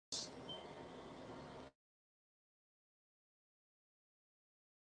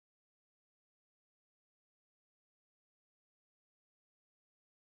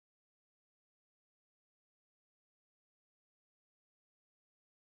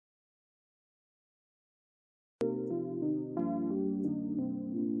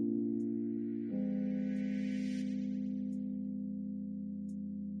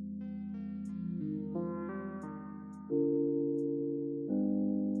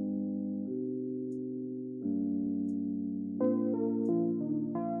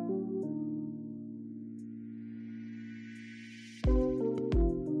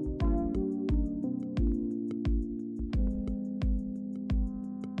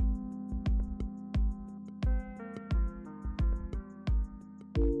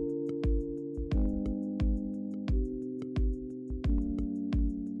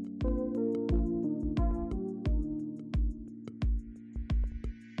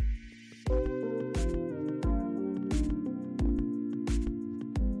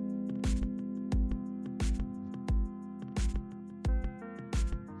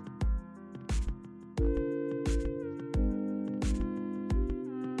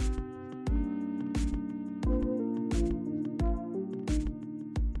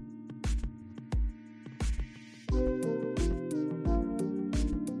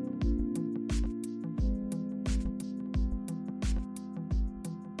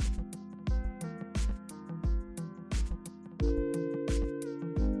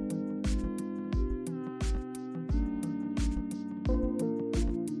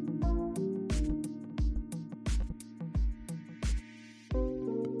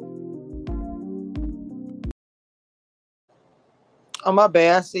Oh, my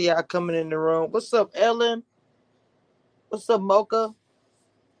bad. I see y'all coming in the room. What's up, Ellen? What's up, Mocha?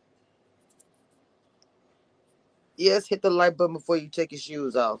 Yes, hit the like button before you take your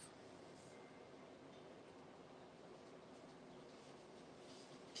shoes off.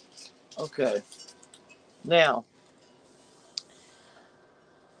 Okay. Now,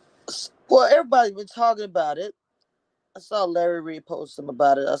 well, everybody's been talking about it. I saw Larry repost some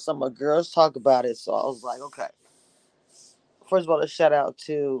about it. I saw my girls talk about it. So I was like, okay. First of all, a shout out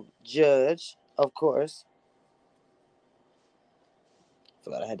to Judge, of course.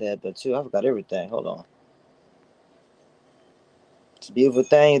 Forgot I had to add that too. I forgot everything. Hold on. It's a beautiful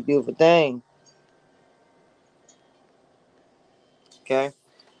thing. It's a beautiful thing. Okay.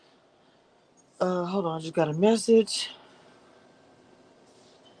 Hold on. I just got a message.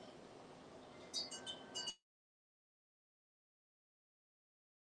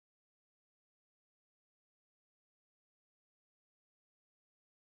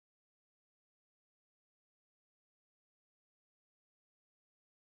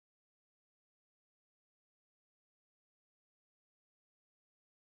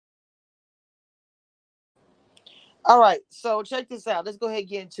 All right. So check this out. Let's go ahead and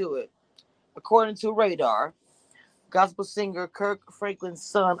get into it. According to Radar, gospel singer Kirk Franklin's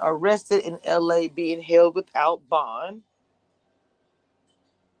son arrested in LA being held without bond.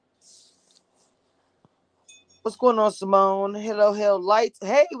 What's going on, Simone? Hello, hell lights.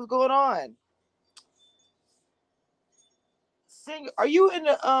 Hey, what's going on? Singer, are you in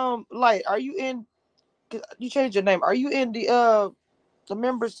the light? Are you in? You changed your name. Are you in the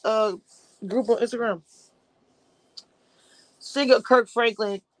members group on Instagram? Singer Kirk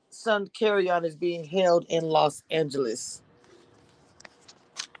Franklin's son Kerrion is being held in Los Angeles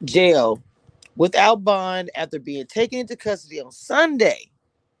jail without bond after being taken into custody on Sunday.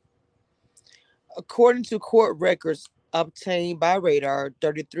 According to court records obtained by Radar,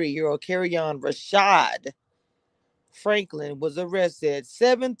 33-year-old Kerrion Rashad Franklin was arrested at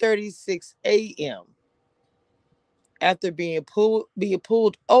 7:36 a.m. after being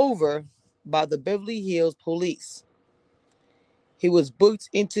pulled over by the Beverly Hills police. He was booked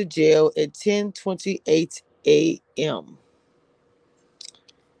into jail at 10:28 a.m.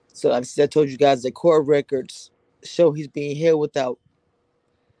 So like I told you guys, the court records show he's being held without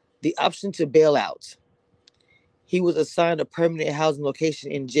the option to bail out. He was assigned a permanent housing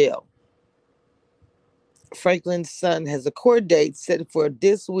location in jail. Franklin's son has a court date set for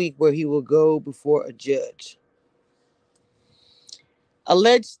this week where he will go before a judge.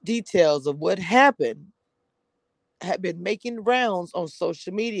 Alleged details of what happened have been making rounds on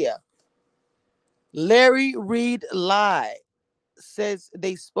social media. Larry Reed Live says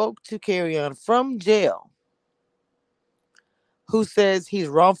they spoke to Kerrion from jail, who says he's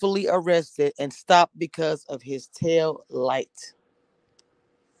wrongfully arrested and stopped because of his tail light.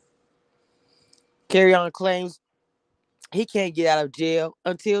 Kerrion claims he can't get out of jail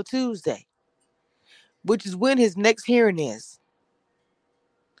until Tuesday, which is when his next hearing is.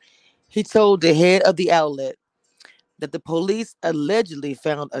 He told the head of the outlet that the police allegedly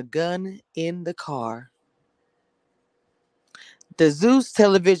found a gun in the car. The Zeus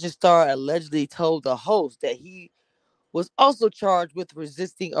television star allegedly told the host that he was also charged with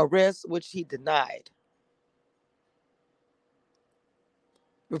resisting arrest, which he denied.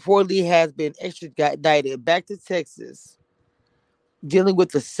 Reportedly has been extradited back to Texas, dealing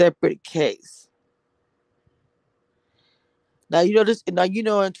with a separate case. Now you know this. Now you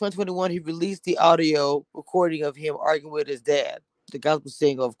know in 2021 he released the audio recording of him arguing with his dad, the gospel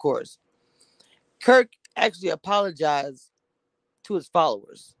singer, of course. Kirk actually apologized to his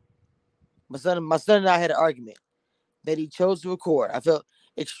followers. My son and I had an argument that he chose to record. I felt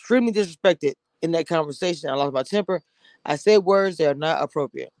extremely disrespected in that conversation. I lost my temper. I said words that are not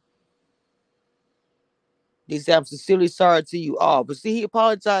appropriate. He said, I'm sincerely sorry to you all. But see, he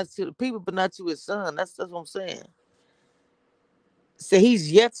apologized to the people, but not to his son. That's what I'm saying. So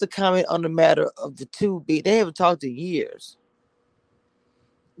he's yet to comment on the matter of the two. They haven't talked in years.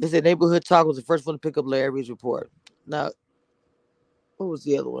 They said Neighborhood Talk was the first one to pick up Larry's report. Now, what was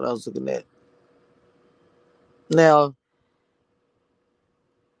the other one I was looking at? Now,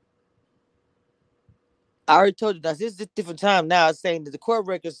 I already told you, now this is a different time now. It's saying that the court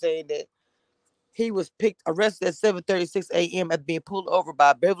record saying that he was arrested at 7:36 a.m. after being pulled over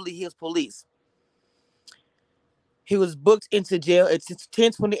by Beverly Hills police. He was booked into jail at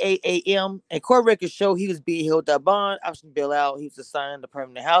 10:28 a.m. and court records show he was being held at bond, option to bail out. He was assigned to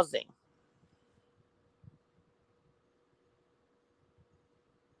permanent housing.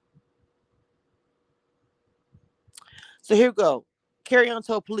 So here we go. Kerrion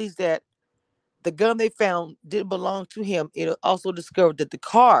told police that The gun they found didn't belong to him. It also discovered that the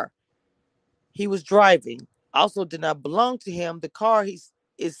car he was driving also did not belong to him. The car is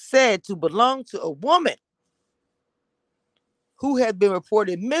said to belong to a woman who had been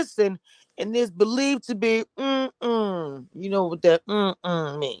reported missing and is believed to be You know what that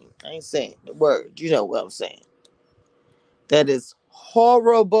mean? I ain't saying the word. You know what I'm saying. That is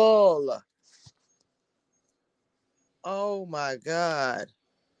horrible. Oh my God.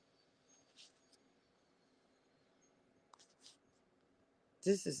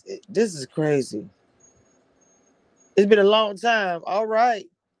 This is crazy. It's been a long time. All right.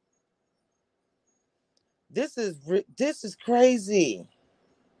 This is crazy.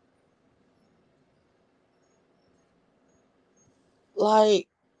 Like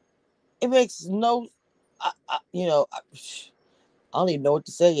it makes no you know, I don't even know what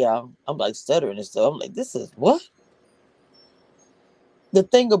to say, y'all. I'm like stuttering and stuff. I'm like, this is what? The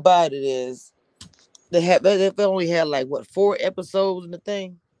thing about it is they only had like what 4 episodes in the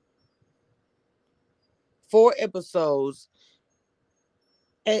thing? 4 episodes.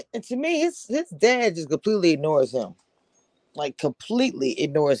 And to me, his dad just completely ignores him. Like completely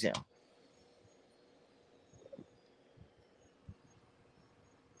ignores him.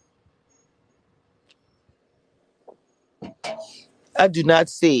 I do not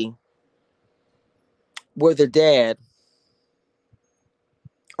see where the dad,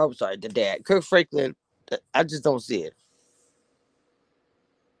 oh, I'm sorry, the dad, Kirk Franklin, I just don't see it.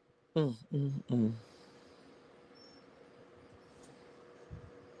 Mm, mm, mm.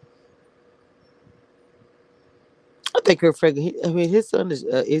 I think Kirk Franklin, I mean, his son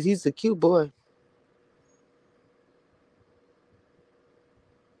is he's a cute boy.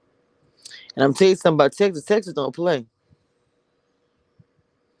 And I'm telling you something about Texas. Texas don't play.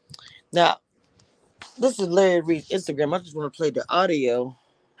 Now, this is Larry Reed's Instagram. I just want to play the audio.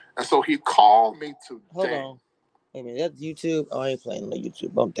 And so he called me today. Hold on. Wait a minute, that's YouTube. Oh, I ain't playing no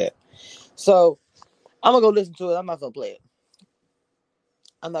YouTube. Bump that. So I'm gonna go listen to it. I'm not gonna play it.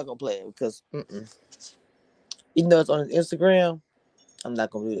 I'm not gonna play it because even though it's on his Instagram, I'm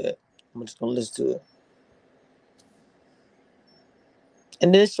not gonna do that. I'm just gonna listen to it.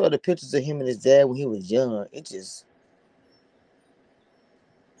 And then show the pictures of him and his dad when he was young. It just,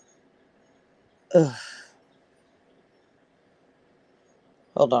 ugh.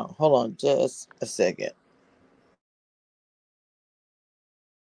 Hold on, just a second.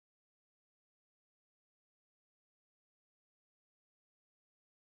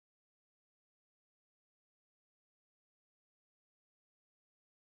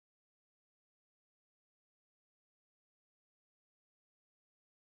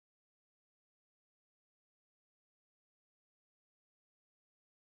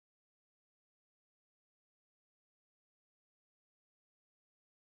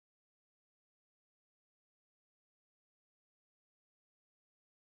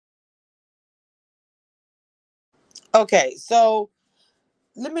 Okay, so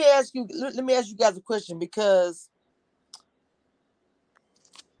let me ask you guys a question because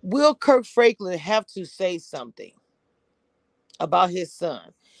will Kirk Franklin have to say something about his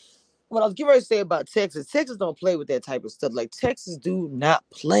son? What I was getting ready to say about Texas, Texas don't play with that type of stuff. Like Texas do not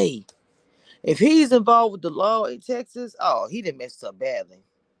play. If he's involved with the law in Texas, oh, he done messed up badly.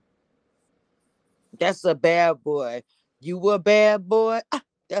 That's a bad boy. You a bad boy? Ah,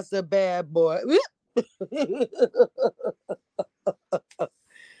 that's a bad boy.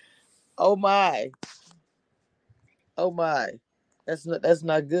 Oh my. Oh my. That's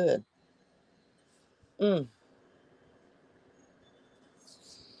not good. Mm.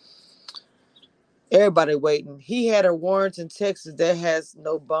 Everybody waiting. He had a warrant in Texas that has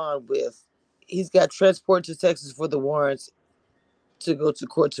no bond with. He's got transport to Texas for the warrants to go to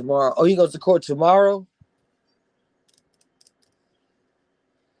court tomorrow. Oh, he goes to court tomorrow?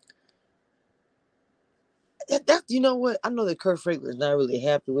 That you know what? I know that Kurt Franklin is not really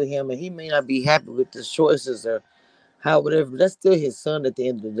happy with him, and he may not be happy with the choices or how whatever. But that's still his son at the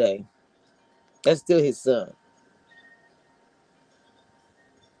end of the day. That's still his son.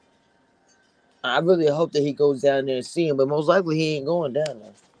 I really hope that he goes down there and see him, but most likely he ain't going down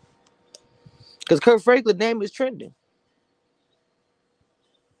there because Kurt Franklin's name is trending.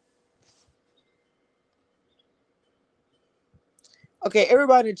 Okay,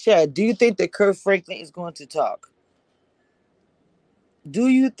 everybody in chat, do you think that Kurt Franklin is going to talk? Do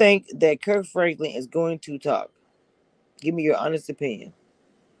you think that Kurt Franklin is going to talk? Give me your honest opinion.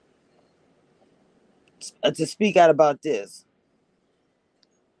 To speak out about this.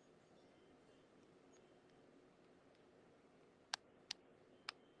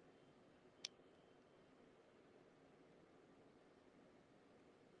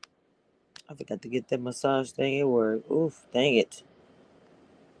 I forgot to get that massage thing at work. Oof, dang it.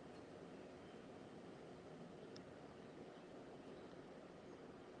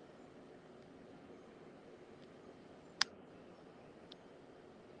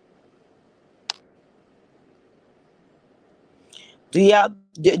 Do y'all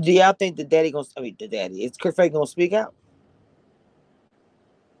think the daddy gonna? I mean, the daddy is Kirk gonna speak out,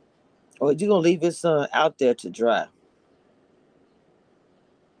 or you gonna leave his son out there to dry?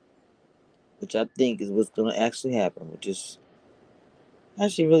 Which I think is what's gonna actually happen, which is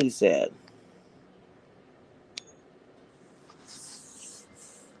actually really sad.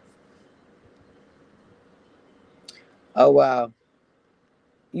 Oh wow,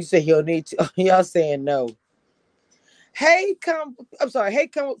 you say he'll need to. Y'all saying no? Hey, come. I'm sorry. Hey,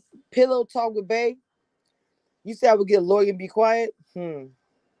 come. Pillow talk with Bay. You said I would get a lawyer and be quiet. Well,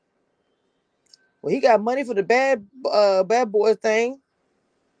 he got money for the bad boy thing.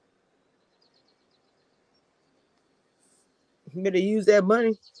 He better use that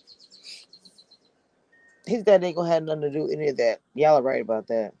money. His dad ain't gonna have nothing to do with any of that. Y'all are right about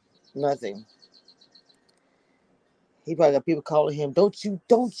that. Nothing. He probably got people calling him. Don't you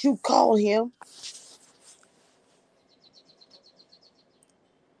call him.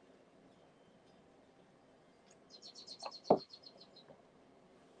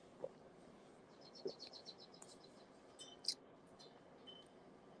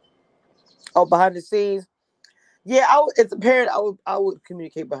 Oh, behind the scenes. Yeah, as a parent, I would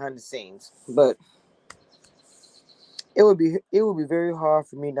communicate behind the scenes, but it would be very hard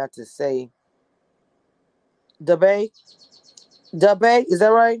for me not to say Dabe, Dabe. Is that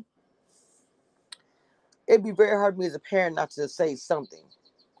right? It'd be very hard for me as a parent not to say something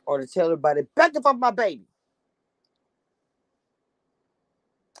or to tell everybody back up off my baby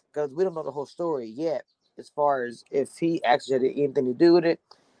because we don't know the whole story yet as far as if he actually had anything to do with it,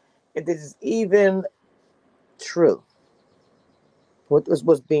 if this is even true.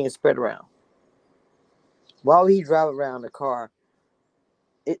 What's being spread around? Why would he drive around the car?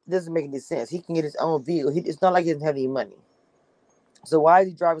 It doesn't make any sense. He can get his own vehicle. It's not like he doesn't have any money. So why is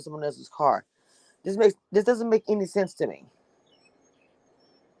he driving someone else's car? This doesn't make any sense to me.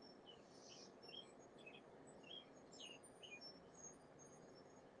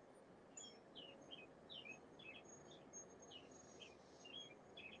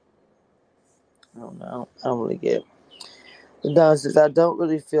 I don't know. I don't really get it. The nonsense. I don't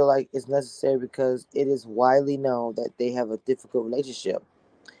really feel like it's necessary because it is widely known that they have a difficult relationship.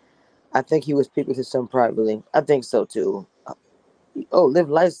 I think he was speaking to some privately. I think so too. Oh, Live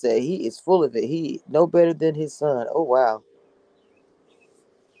Life said he is full of it. He no better than his son. Oh wow.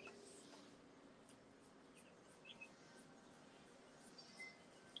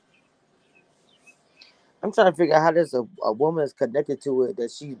 I'm trying to figure out how there's a woman is connected to it that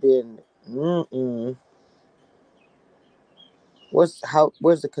she's been. Mm-mm. Where's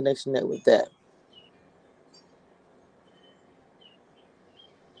the connection at with that?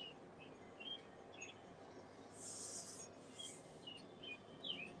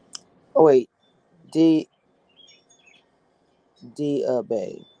 Oh wait, D D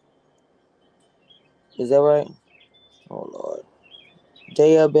Bay. Is that right? Oh Lord,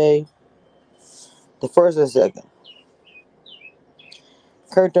 D Bay. The first or second.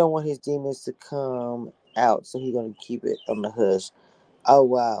 Kurt don't want his demons to come out, so he's gonna keep it on the hush. Oh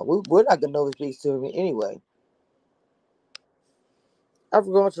wow, we're not gonna know if he speaks to him anyway. I'm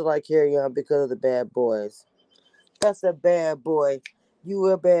going to like kerrion because of the bad boys. That's a bad boy. You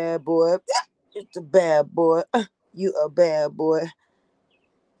a bad boy. It's a bad boy. You a bad boy.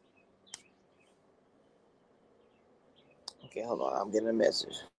 Okay, hold on. I'm getting a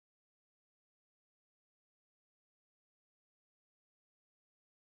message.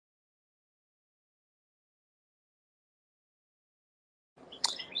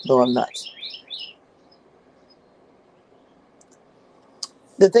 No, I'm not.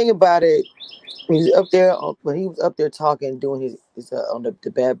 The thing about it, when he was up there talking, doing his on the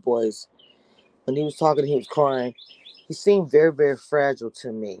bad boys. When he was talking, he was crying. He seemed very, very fragile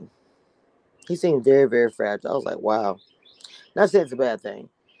to me. He seemed very, very fragile. I was like, wow. Not saying it's a bad thing.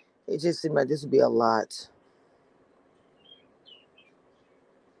 It just seemed like this would be a lot.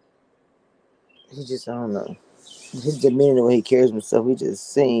 He just, I don't know. His demeanor, the way he carries himself, he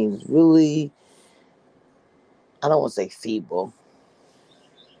just seems really, I don't want to say feeble.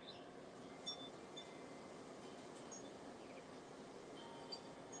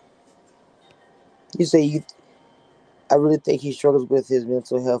 You say I really think he struggles with his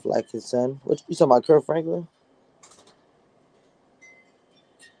mental health like his son. What you talking about, Kirk Franklin?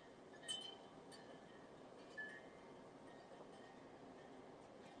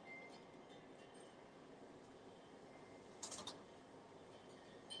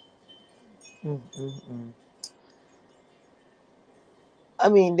 Mm-mm-mm. I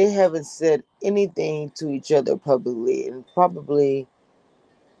mean, they haven't said anything to each other publicly, and probably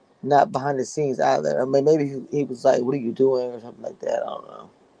not behind the scenes either. I mean, maybe he was like, "What are you doing?" or something like that. I don't know.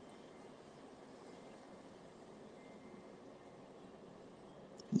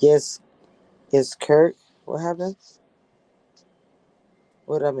 Yes, yes, Kirk. What happened?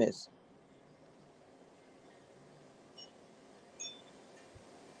 What did I miss?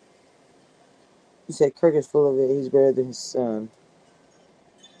 You said Kirk is full of it. He's better than his son.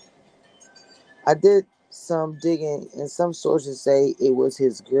 I did some digging, and some sources say it was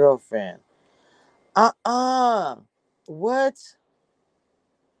his girlfriend. What?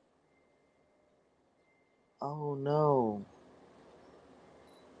 Oh no,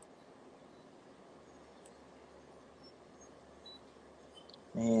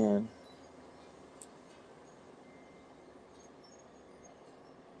 man.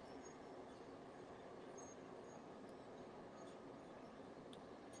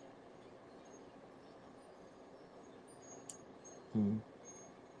 Hmm.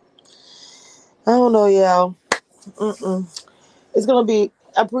 I don't know, y'all. Mm-mm. It's gonna be.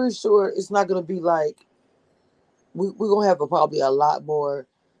 I'm pretty sure it's not gonna be like we're gonna have probably a lot more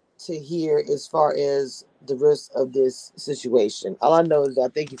to hear as far as the rest of this situation. All I know is that I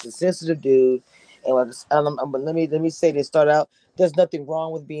think he's a sensitive dude, and let me say this. Start out. There's nothing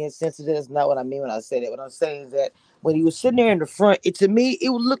wrong with being sensitive. That's not what I mean when I say that. What I'm saying is that when he was sitting there in the front, to me it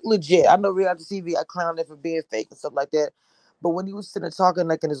would look legit. I know reality TV, I clown it for being fake and stuff like that. But when he was sitting there talking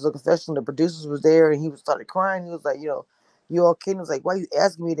like in his little confession, the producers was there and he was started crying. He was like, you okay? And he was like, why are you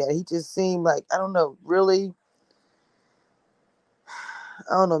asking me that? He just seemed like, I don't know, really,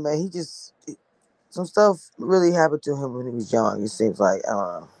 I don't know, man. Some stuff really happened to him when he was young. It seems like, I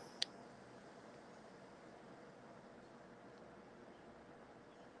don't know.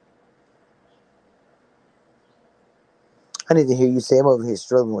 I need to hear you say I'm over here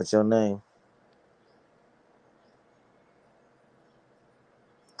struggling with your name.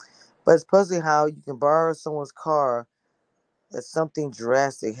 But it's puzzling how you can borrow someone's car if something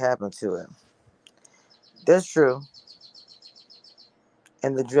drastic happened to him. That's true.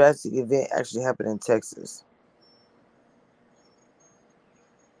 And the drastic event actually happened in Texas.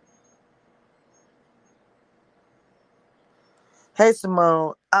 Hey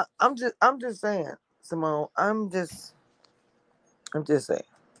Simone, I'm just saying, Simone, I'm just saying.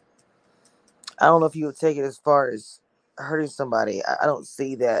 I don't know if you would take it as far as hurting somebody. I don't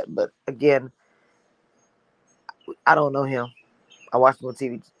see that, but again, I don't know him. I watch him on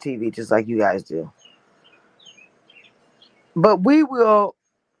TV just like you guys do. But we will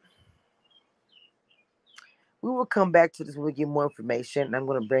come back to this when we get more information. And I'm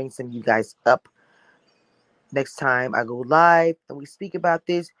going to bring some of you guys up next time I go live and we speak about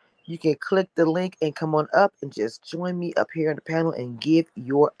this. You can click the link and come on up and just join me up here on the panel and give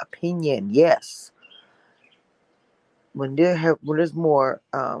your opinion. Yes, when there's more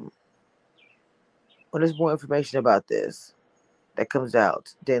when there's more information about this that comes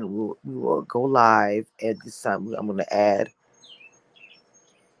out, then we will go live. And this time I'm going to add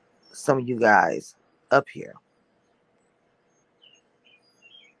some of you guys up here.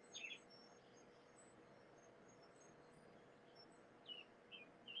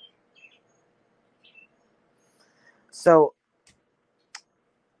 So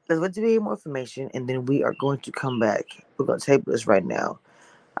there's going to be more information, and then we are going to come back. We're going to table this right now.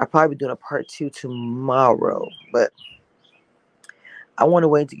 I'll probably be doing a part two tomorrow, but I want to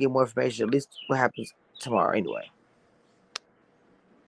wait to get more information. At least what happens tomorrow, anyway.